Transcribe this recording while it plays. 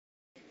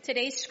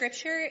Today's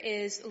scripture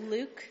is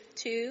Luke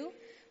 2,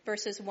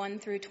 verses 1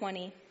 through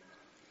 20.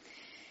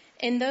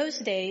 In those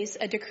days,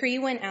 a decree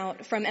went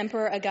out from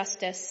Emperor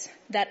Augustus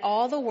that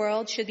all the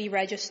world should be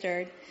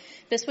registered.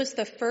 This was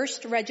the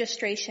first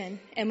registration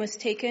and was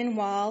taken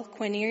while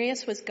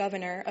Quirinius was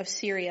governor of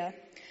Syria.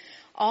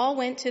 All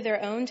went to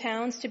their own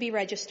towns to be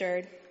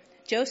registered.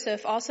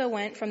 Joseph also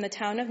went from the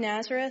town of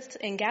Nazareth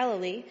in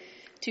Galilee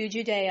to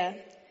Judea,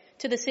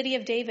 to the city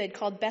of David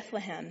called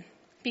Bethlehem,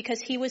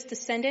 because he was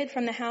descended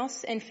from the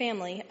house and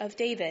family of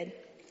David.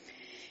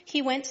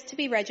 He went to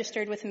be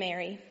registered with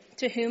Mary,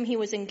 to whom he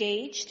was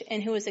engaged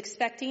and who was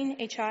expecting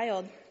a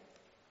child.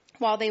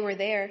 While they were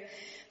there,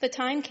 the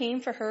time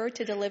came for her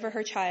to deliver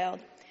her child,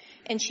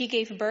 and she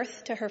gave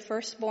birth to her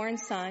firstborn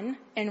son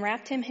and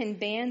wrapped him in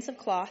bands of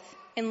cloth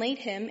and laid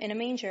him in a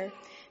manger,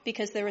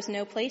 because there was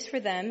no place for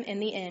them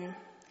in the inn.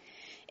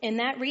 In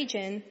that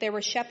region, there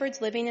were shepherds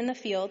living in the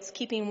fields,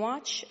 keeping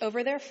watch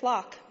over their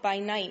flock by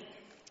night.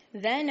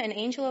 Then an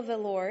angel of the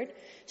Lord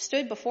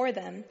stood before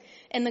them,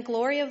 and the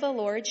glory of the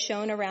Lord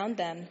shone around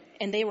them,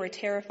 and they were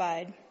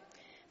terrified.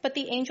 But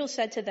the angel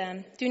said to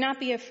them, "Do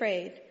not be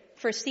afraid,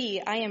 for see,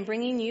 I am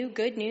bringing you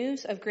good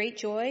news of great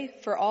joy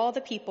for all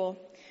the people.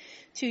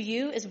 To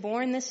you is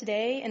born this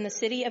day in the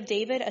city of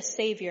David a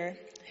Savior,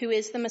 who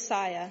is the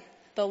Messiah,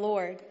 the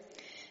Lord.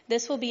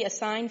 This will be a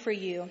sign for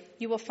you.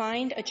 You will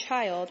find a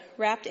child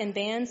wrapped in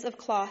bands of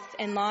cloth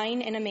and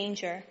lying in a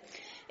manger."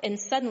 And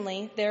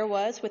suddenly there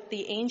was with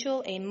the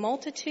angel a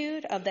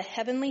multitude of the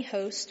heavenly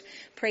host,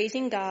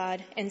 praising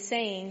God and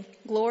saying,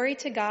 "Glory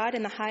to God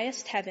in the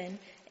highest heaven,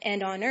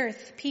 and on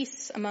earth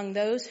peace among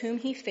those whom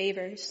he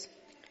favors."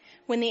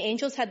 When the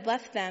angels had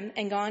left them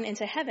and gone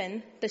into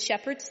heaven, the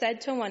shepherds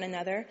said to one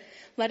another,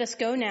 "Let us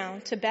go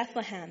now to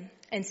Bethlehem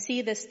and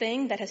see this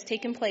thing that has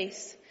taken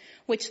place,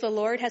 which the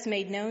Lord has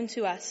made known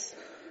to us."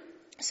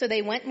 So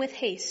they went with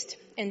haste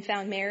and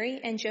found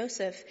Mary and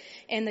Joseph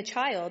and the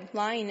child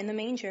lying in the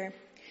manger.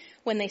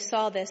 When they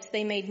saw this,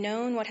 they made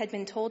known what had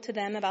been told to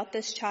them about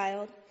this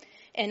child,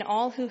 and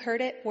all who heard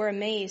it were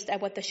amazed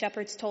at what the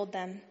shepherds told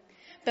them.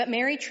 But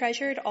Mary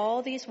treasured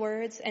all these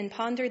words and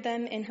pondered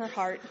them in her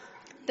heart.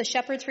 The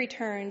shepherds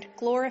returned,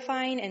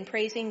 glorifying and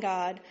praising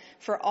God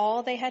for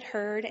all they had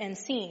heard and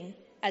seen,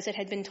 as it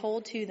had been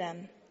told to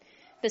them.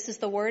 This is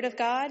the word of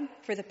God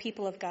for the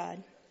people of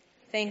God.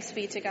 Thanks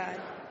be to God.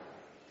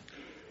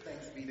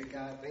 Thanks be to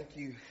God. Thank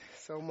you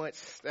so much,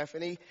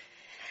 Stephanie.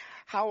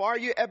 How are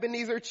you,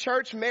 Ebenezer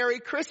Church?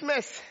 Merry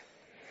Christmas.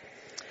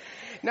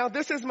 Now,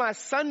 this is my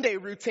Sunday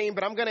routine,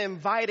 but I'm going to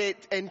invite it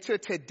into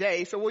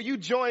today. So will you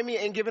join me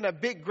in giving a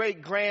big,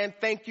 great, grand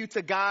thank you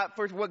to God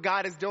for what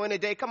God is doing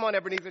today? Come on,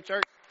 Ebenezer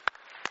Church.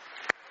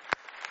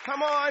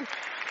 Come on.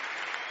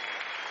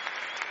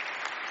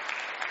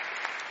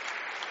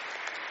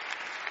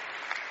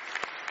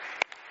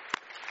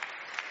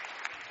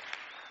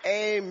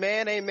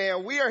 Amen,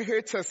 amen. We are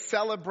here to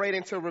celebrate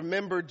and to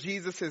remember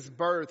Jesus'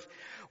 birth.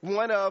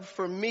 One of,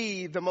 for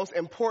me, the most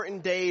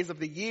important days of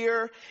the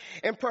year,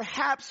 and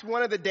perhaps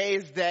one of the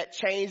days that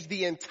changed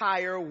the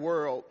entire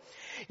world.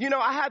 You know,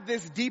 I have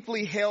this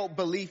deeply held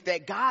belief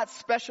that God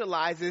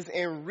specializes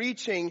in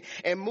reaching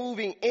and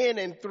moving in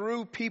and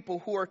through people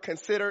who are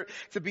considered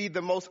to be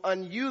the most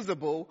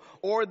unusable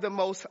or the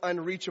most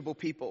unreachable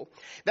people.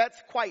 That's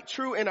quite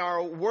true in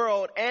our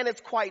world, and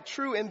it's quite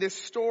true in this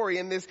story,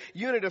 in this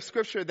unit of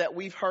scripture that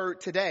we've heard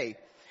today.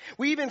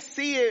 We even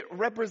see it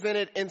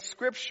represented in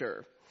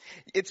scripture.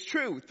 It's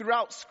true.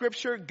 Throughout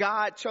scripture,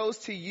 God chose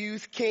to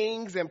use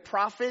kings and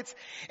prophets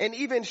and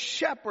even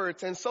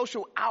shepherds and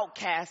social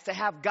outcasts to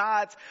have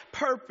God's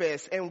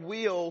purpose and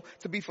will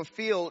to be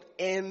fulfilled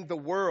in the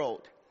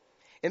world.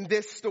 In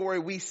this story,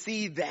 we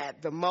see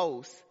that the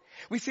most.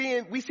 We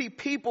see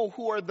people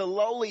who are the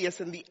lowliest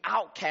and the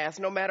outcasts,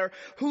 no matter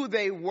who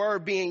they were,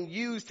 being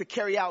used to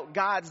carry out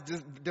God's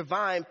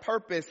divine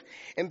purpose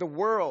in the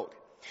world.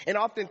 And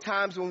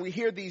oftentimes when we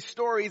hear these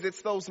stories,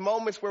 it's those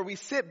moments where we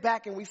sit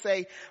back and we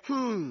say,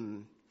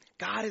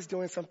 God is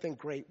doing something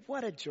great.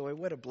 What a joy,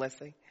 what a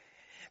blessing.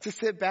 To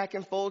sit back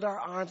and fold our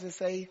arms and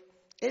say,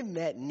 isn't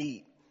that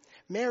neat?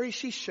 Mary,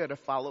 she should have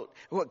followed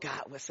what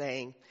God was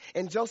saying.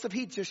 And Joseph,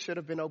 he just should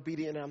have been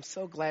obedient. And I'm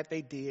so glad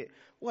they did.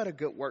 What a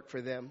good work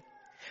for them.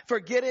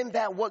 Forgetting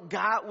that what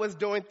God was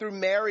doing through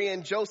Mary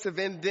and Joseph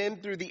and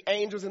then through the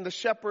angels and the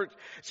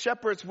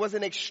shepherds was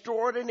an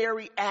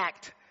extraordinary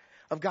act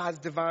of God's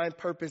divine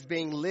purpose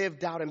being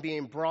lived out and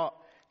being brought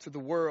to the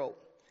world.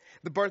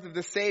 The birth of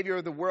the Savior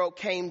of the world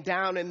came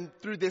down and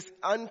through this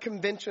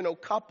unconventional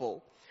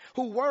couple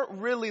who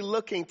weren't really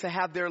looking to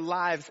have their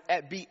lives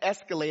be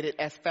escalated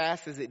as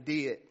fast as it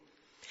did.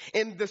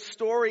 In the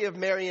story of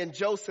Mary and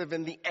Joseph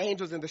and the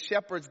angels and the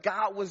shepherds,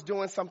 God was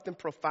doing something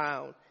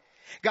profound.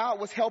 God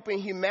was helping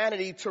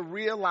humanity to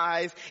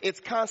realize its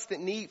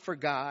constant need for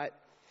God.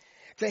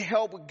 To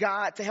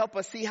help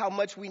us see how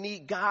much we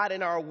need God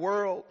in our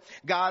world,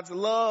 God's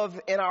love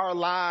in our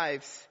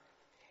lives,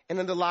 and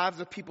in the lives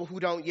of people who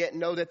don't yet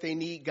know that they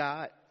need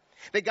God.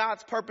 That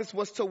God's purpose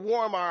was to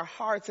warm our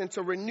hearts and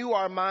to renew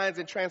our minds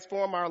and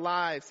transform our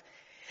lives.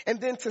 and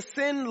then to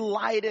send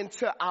light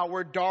into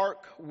our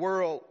dark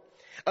world,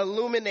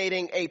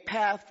 illuminating a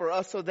path for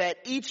us so that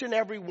each and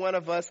every one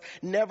of us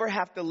never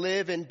have to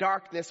live in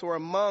darkness or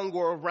among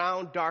or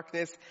around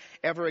darkness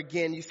ever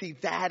again. You see,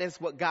 that is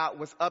what God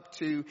was up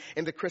to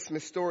in the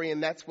Christmas story,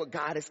 and that's what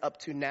God is up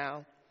to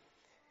now.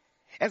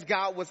 As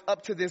God was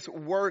up to this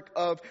work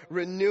of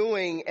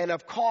renewing and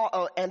of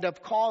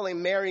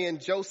calling Mary and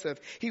Joseph,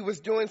 he was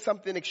doing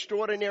something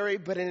extraordinary,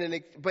 but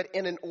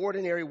in an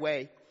ordinary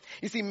way.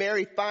 You see,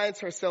 Mary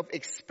finds herself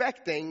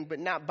expecting, but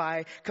not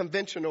by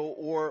conventional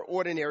or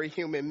ordinary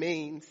human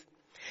means.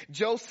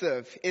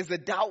 Joseph is a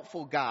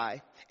doubtful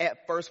guy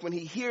at first when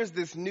he hears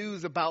this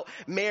news about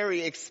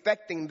Mary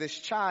expecting this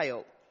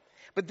child.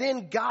 But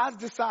then God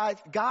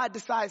decides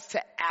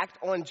to act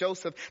on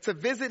Joseph, to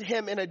visit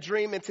him in a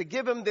dream and to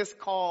give him this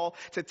call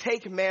to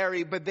take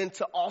Mary, but then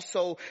to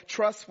also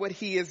trust what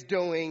he is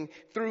doing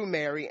through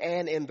Mary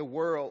and in the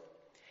world.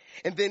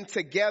 And then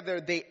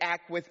together they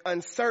act with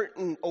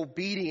uncertain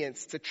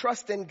obedience to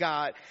trust in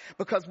God,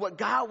 because what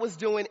God was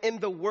doing in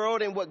the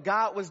world and what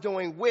God was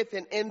doing with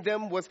and in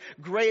them was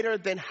greater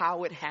than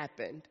how it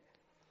happened.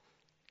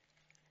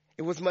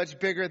 It was much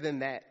bigger than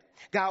that.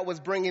 God was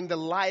bringing the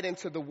light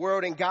into the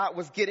world, and God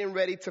was getting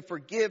ready to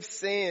forgive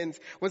sins,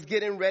 was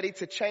getting ready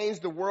to change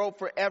the world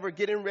forever,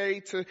 getting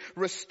ready to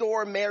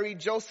restore Mary,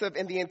 Joseph,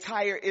 and the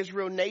entire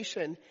Israel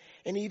nation,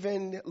 and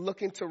even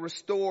looking to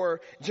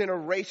restore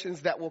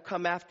generations that will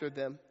come after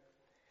them.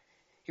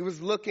 He was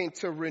looking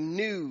to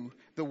renew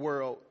the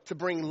world, to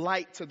bring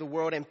light to the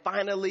world, and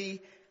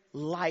finally,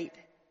 light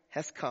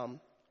has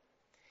come.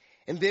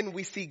 And then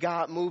we see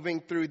God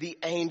moving through the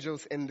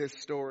angels in this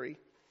story.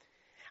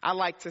 I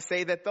like to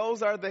say that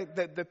those are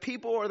the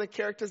people or the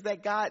characters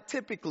that God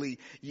typically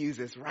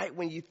uses, right?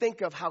 When you think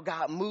of how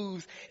God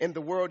moves in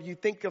the world, you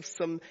think of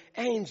some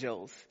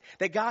angels.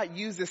 That God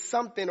uses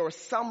something or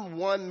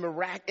someone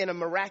in a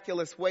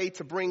miraculous way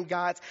to bring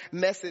God's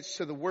message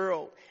to the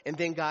world. And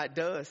then God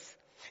does.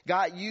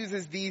 God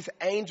uses these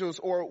angels,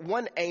 or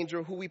one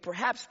angel who we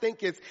perhaps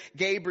think is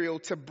Gabriel,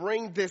 to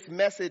bring this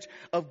message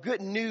of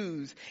good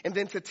news and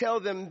then to tell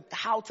them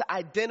how to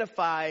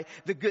identify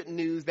the good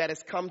news that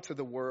has come to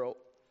the world.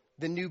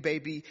 The new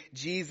baby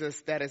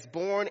Jesus that is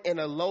born in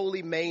a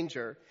lowly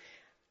manger,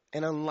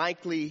 an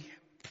unlikely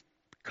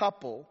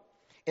couple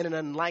in an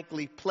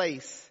unlikely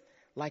place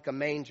like a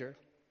manger.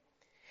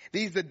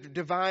 These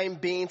divine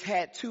beings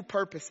had two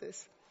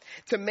purposes: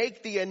 to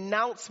make the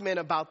announcement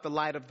about the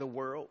light of the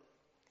world,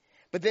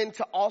 but then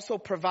to also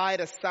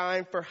provide a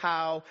sign for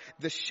how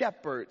the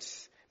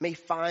shepherds may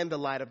find the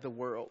light of the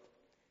world.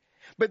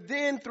 But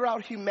then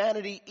throughout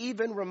humanity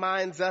even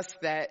reminds us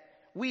that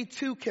we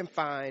too can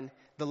find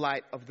the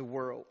light of the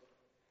world.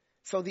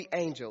 So the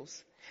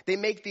angels, they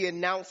make the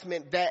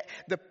announcement that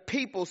the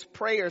people's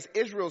prayers,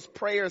 Israel's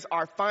prayers,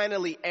 are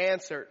finally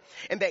answered,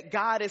 and that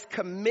God is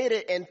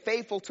committed and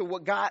faithful to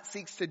what God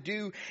seeks to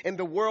do in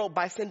the world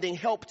by sending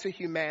help to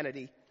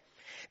humanity.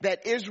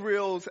 That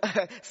Israel's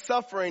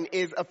suffering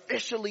is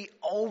officially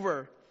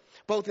over,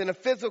 both in a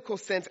physical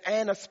sense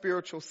and a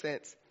spiritual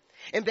sense.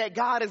 And that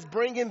God is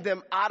bringing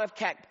them out of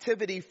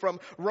captivity from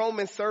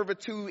Roman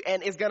servitude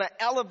and is going to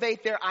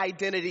elevate their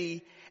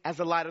identity as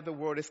the light of the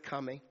world is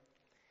coming.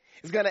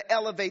 It's going to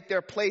elevate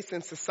their place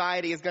in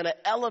society. It's going to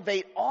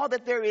elevate all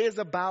that there is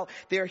about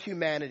their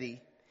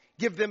humanity.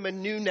 Give them a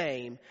new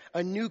name,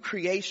 a new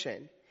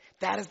creation.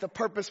 That is the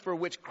purpose for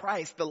which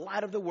Christ, the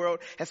light of the world,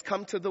 has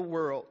come to the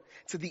world,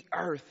 to the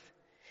earth.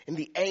 And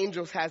the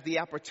angels has the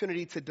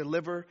opportunity to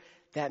deliver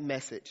that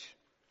message.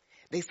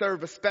 They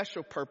serve a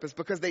special purpose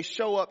because they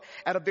show up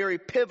at a very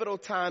pivotal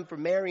time for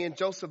Mary and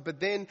Joseph, but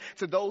then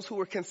to those who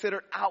are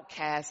considered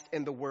outcast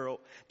in the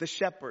world, the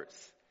shepherds.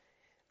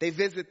 They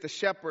visit the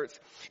shepherds,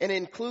 and it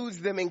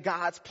includes them in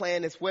God's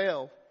plan as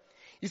well.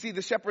 You see,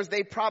 the shepherds,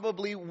 they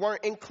probably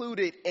weren't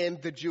included in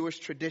the Jewish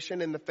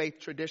tradition, in the faith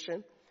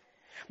tradition.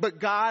 But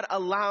God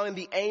allowing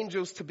the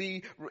angels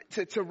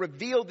to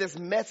reveal this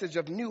message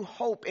of new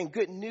hope and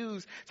good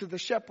news to the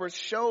shepherds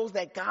shows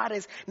that God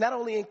is not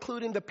only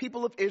including the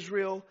people of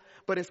Israel,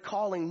 but is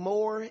calling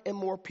more and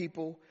more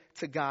people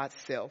to God's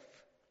self.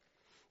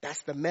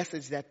 That's the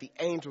message that the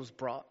angels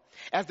brought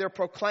as they're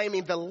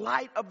proclaiming the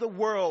light of the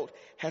world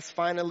has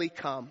finally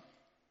come.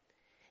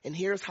 And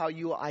here's how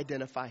you will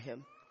identify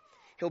him.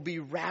 He'll be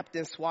wrapped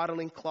in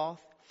swaddling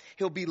cloth.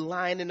 He'll be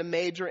lying in a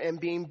manger and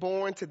being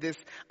born to this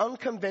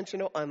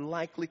unconventional,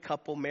 unlikely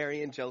couple,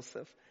 Mary and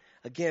Joseph.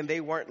 Again,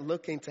 they weren't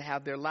looking to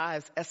have their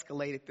lives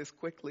escalated this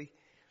quickly,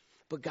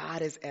 but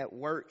God is at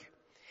work.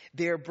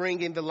 They're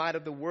bringing the light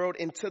of the world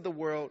into the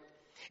world.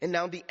 And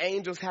now the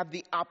angels have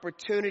the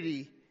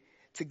opportunity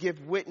to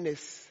give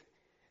witness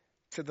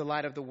to the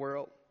light of the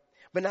world.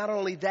 But not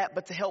only that,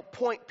 but to help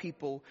point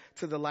people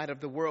to the light of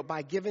the world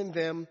by giving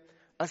them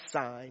a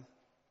sign.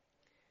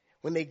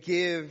 When the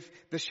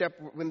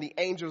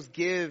angels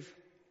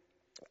give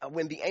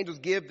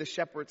the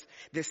shepherds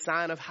this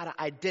sign of how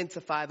to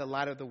identify the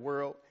light of the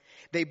world,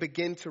 they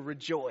begin to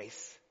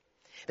rejoice.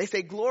 They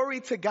say,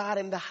 "Glory to God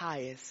in the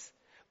highest.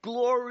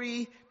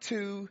 Glory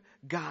to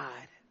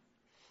God."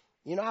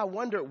 I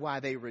wondered why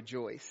they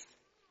rejoiced.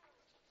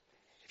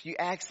 If you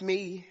ask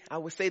me, I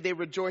would say they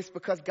rejoice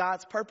because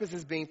God's purpose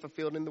is being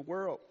fulfilled in the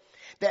world.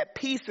 That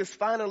peace has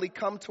finally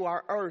come to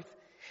our earth.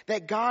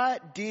 That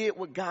God did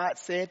what God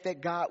said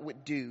that God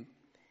would do.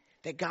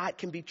 That God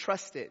can be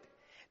trusted.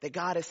 That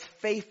God is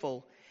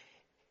faithful.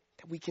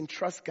 That we can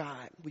trust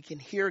God. We can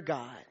hear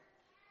God.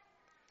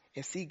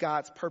 And see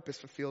God's purpose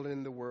fulfilled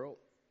in the world.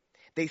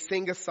 They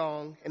sing a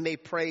song and they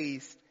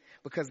praise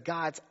because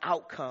God's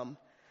outcome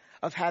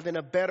of having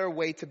a better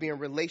way to be in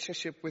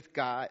relationship with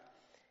God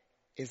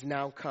is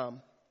now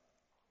come.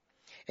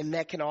 And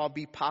that can all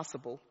be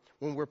possible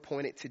when we're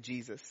pointed to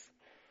Jesus.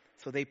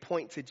 So they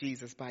point to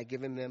Jesus by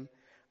giving them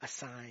a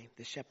sign,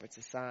 the shepherds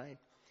a sign.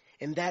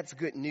 And that's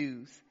good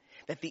news,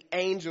 that the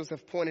angels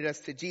have pointed us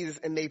to Jesus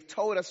and they've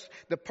told us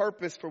the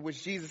purpose for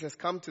which Jesus has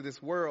come to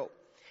this world.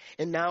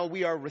 And now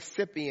we are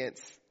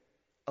recipients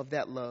of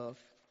that love.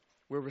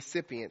 We're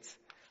recipients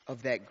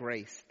of that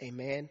grace.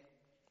 Amen.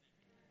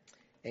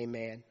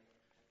 Amen.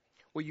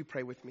 Will you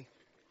pray with me?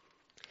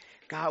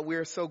 God, we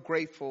are so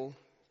grateful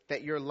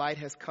that your light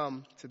has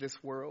come to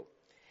this world.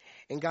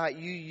 And God,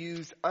 you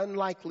used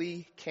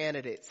unlikely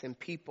candidates and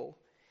people.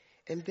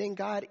 And then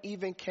God,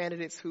 even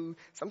candidates who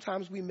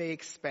sometimes we may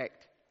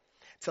expect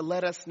to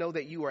let us know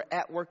that you are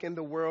at work in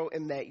the world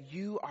and that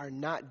you are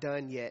not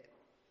done yet.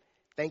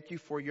 Thank you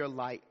for your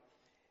light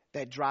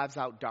that drives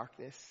out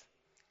darkness.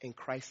 In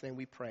Christ's name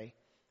we pray.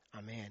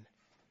 Amen.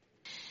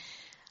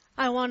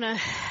 I want to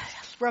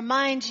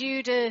invite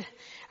you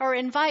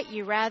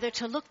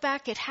to look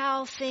back at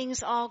how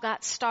things all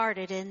got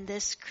started in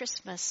this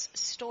Christmas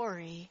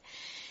story.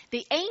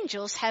 The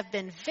angels have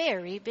been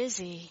very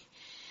busy.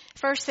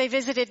 First they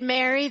visited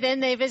Mary, then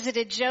they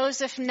visited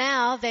Joseph.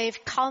 Now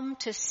they've come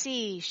to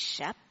see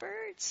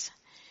shepherds.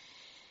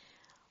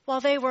 While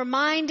they were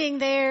minding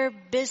their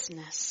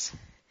business,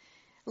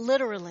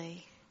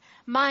 literally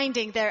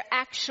minding their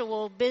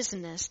actual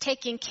business,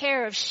 taking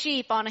care of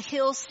sheep on a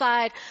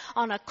hillside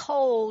on a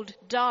cold,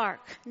 dark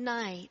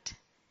night,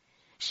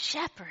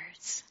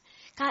 shepherds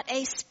got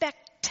a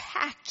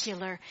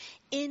spectacular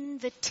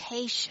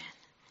invitation.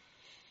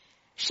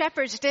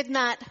 Shepherds did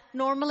not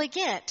normally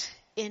get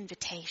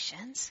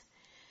invitations.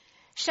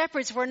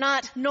 Shepherds were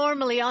not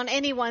normally on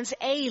anyone's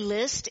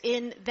A-list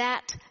in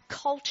that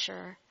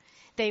culture.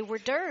 They were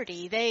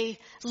dirty. They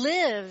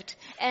lived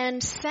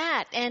and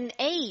sat and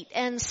ate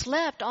and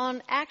slept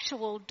on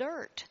actual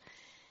dirt.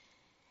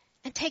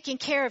 And taking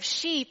care of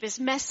sheep is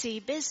messy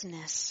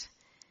business.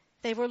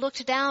 They were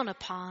looked down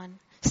upon,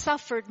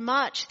 suffered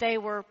much. They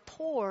were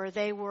poor.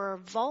 They were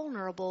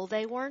vulnerable.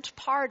 They weren't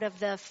part of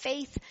the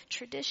faith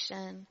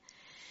tradition.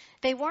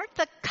 They weren't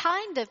the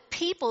kind of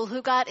people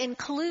who got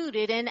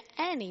included in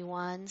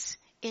anyone's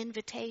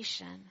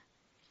invitation.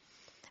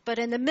 But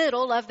in the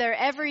middle of their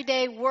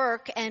everyday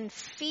work and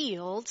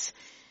fields,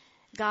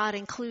 God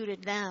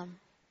included them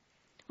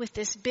with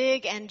this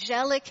big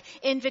angelic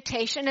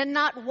invitation, and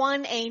not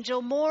one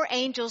angel, more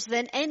angels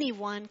than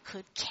anyone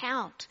could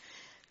count,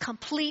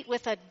 complete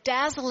with a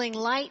dazzling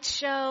light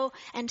show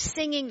and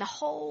singing the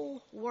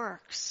whole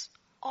works.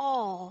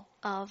 All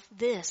of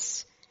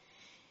this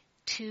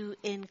to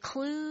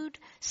include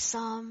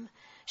some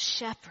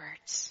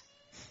shepherds,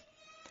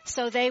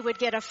 so they would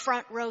get a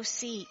front row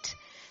seat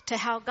to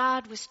how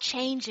God was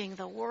changing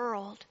the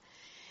world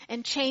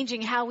and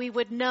changing how we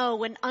would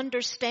know and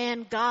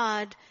understand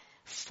God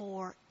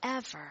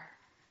forever.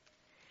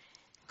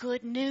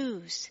 Good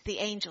news, the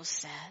angel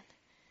said,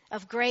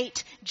 of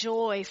great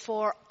joy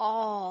for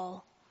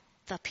all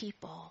the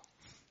people.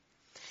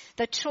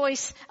 The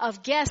choice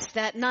of guests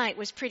that night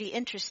was pretty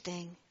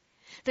interesting.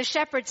 The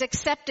shepherds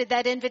accepted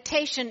that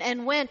invitation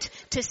and went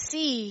to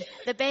see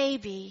the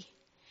baby.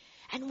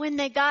 And when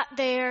they got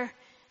there,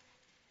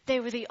 they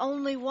were the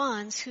only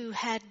ones who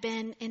had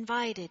been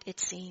invited, it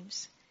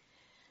seems.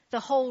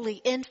 The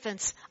holy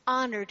infants,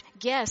 honored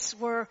guests,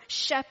 were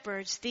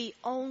shepherds, the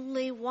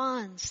only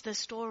ones, the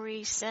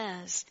story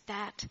says,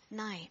 that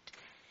night.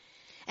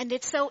 And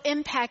it so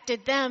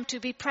impacted them to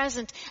be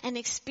present and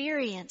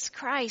experience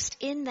Christ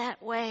in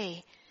that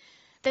way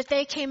that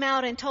they came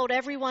out and told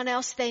everyone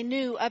else they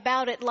knew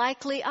about it,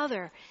 likely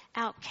other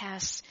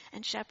outcasts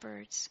and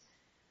shepherds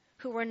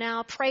who were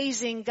now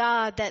praising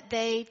God that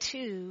they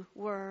too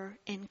were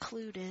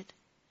included.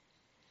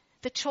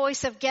 The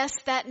choice of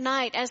guests that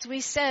night, as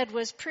we said,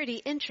 was pretty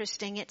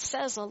interesting. It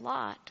says a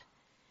lot.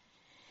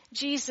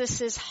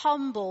 Jesus'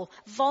 humble,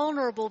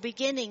 vulnerable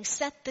beginning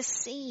set the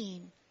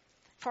scene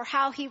for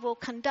how he will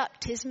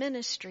conduct his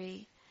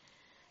ministry.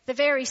 The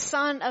very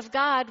Son of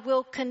God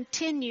will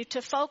continue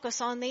to focus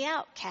on the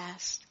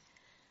outcast,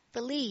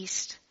 the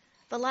least,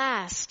 the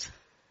last,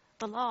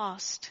 the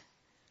lost,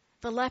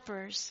 the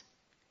lepers,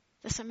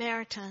 the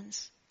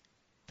Samaritans,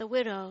 the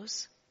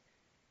widows,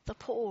 the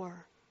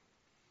poor,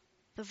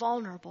 the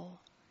vulnerable.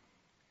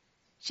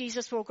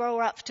 Jesus will grow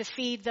up to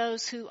feed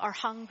those who are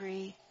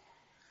hungry,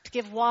 to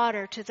give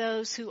water to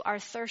those who are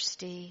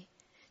thirsty,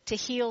 to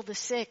heal the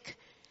sick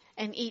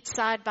and eat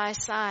side by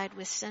side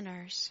with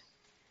sinners.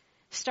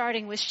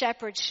 Starting with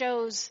shepherds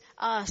shows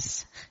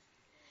us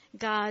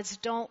God's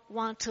don't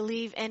want to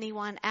leave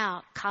anyone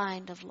out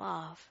kind of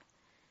love.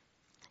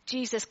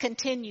 Jesus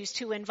continues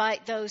to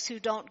invite those who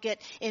don't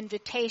get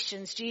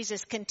invitations.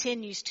 Jesus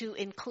continues to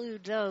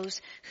include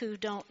those who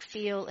don't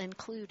feel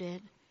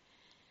included.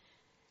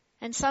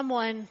 And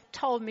someone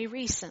told me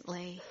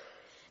recently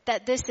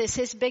that this is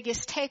his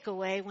biggest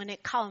takeaway when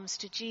it comes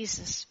to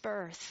Jesus'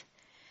 birth.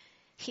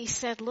 He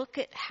said, look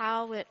at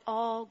how it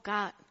all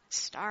got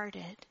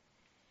started.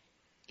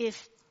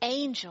 If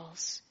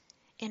angels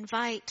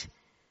invite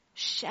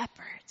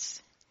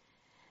shepherds,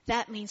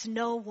 that means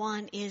no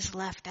one is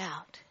left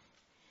out.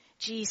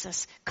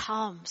 Jesus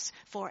comes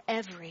for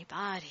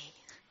everybody.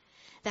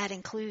 That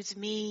includes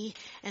me,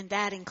 and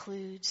that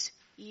includes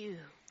you.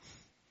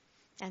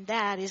 And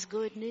that is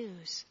good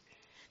news.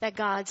 That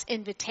God's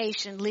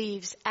invitation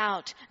leaves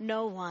out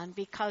no one,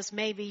 because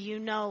maybe you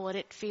know what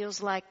it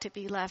feels like to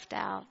be left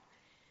out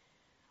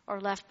or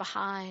left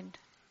behind,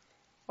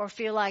 or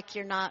feel like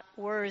you're not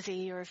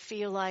worthy, or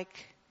feel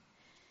like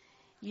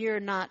you're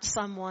not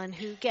someone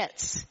who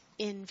gets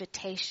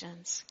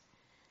invitations,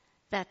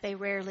 that they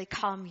rarely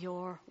come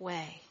your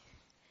way.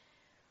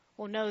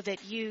 Well, know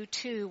that you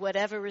too,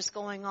 whatever is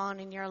going on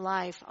in your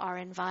life, are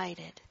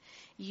invited.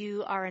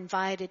 You are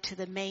invited to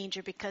the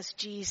manger because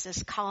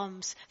Jesus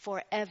comes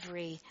for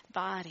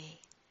everybody.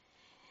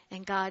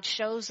 And God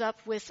shows up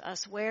with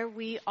us where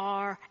we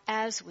are,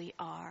 as we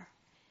are.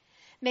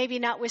 Maybe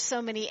not with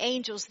so many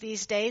angels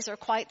these days, or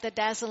quite the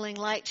dazzling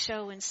light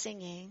show and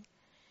singing.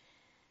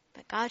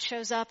 But God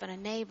shows up in a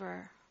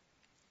neighbor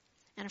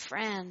and a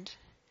friend,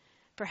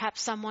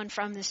 perhaps someone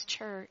from this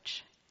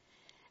church.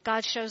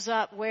 God shows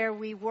up where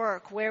we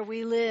work, where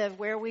we live,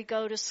 where we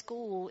go to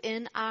school,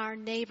 in our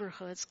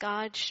neighborhoods.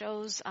 God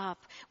shows up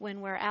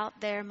when we're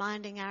out there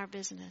minding our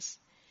business.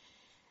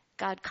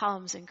 God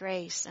comes in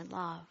grace and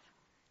love.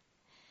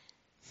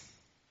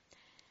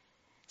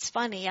 It's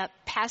funny,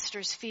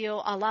 pastors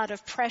feel a lot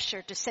of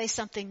pressure to say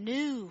something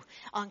new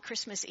on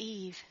Christmas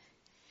Eve.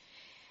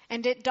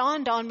 And it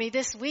dawned on me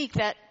this week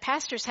that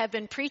pastors have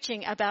been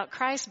preaching about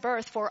Christ's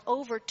birth for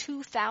over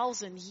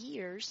 2,000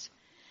 years.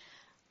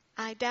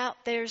 I doubt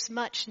there's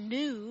much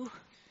new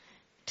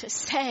to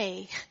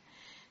say.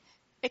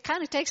 It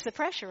kind of takes the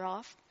pressure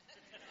off.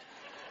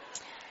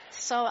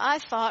 So I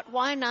thought,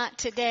 why not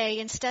today,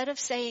 instead of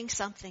saying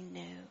something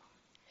new,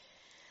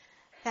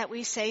 that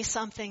we say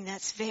something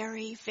that's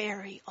very,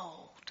 very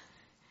old.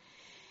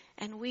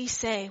 And we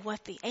say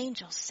what the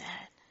angel said,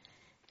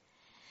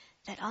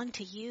 that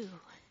unto you,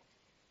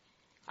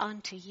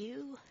 unto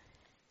you,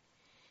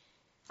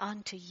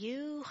 unto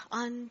you,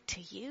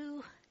 unto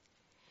you,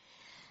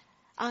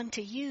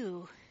 unto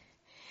you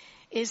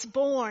is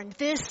born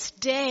this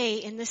day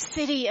in the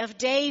city of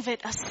David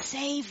a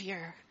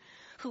Savior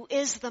who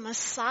is the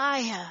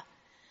Messiah,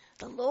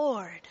 the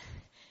Lord.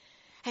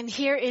 And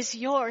here is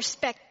your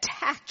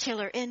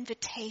spectacular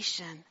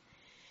invitation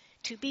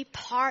to be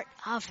part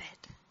of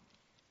it.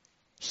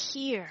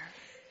 Here,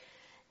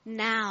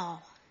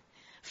 now,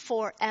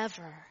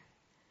 forever.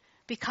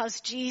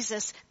 Because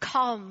Jesus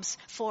comes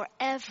for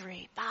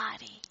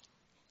everybody.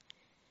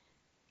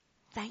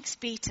 Thanks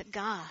be to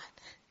God.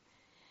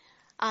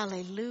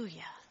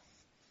 Alleluia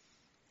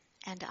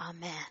and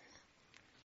amen.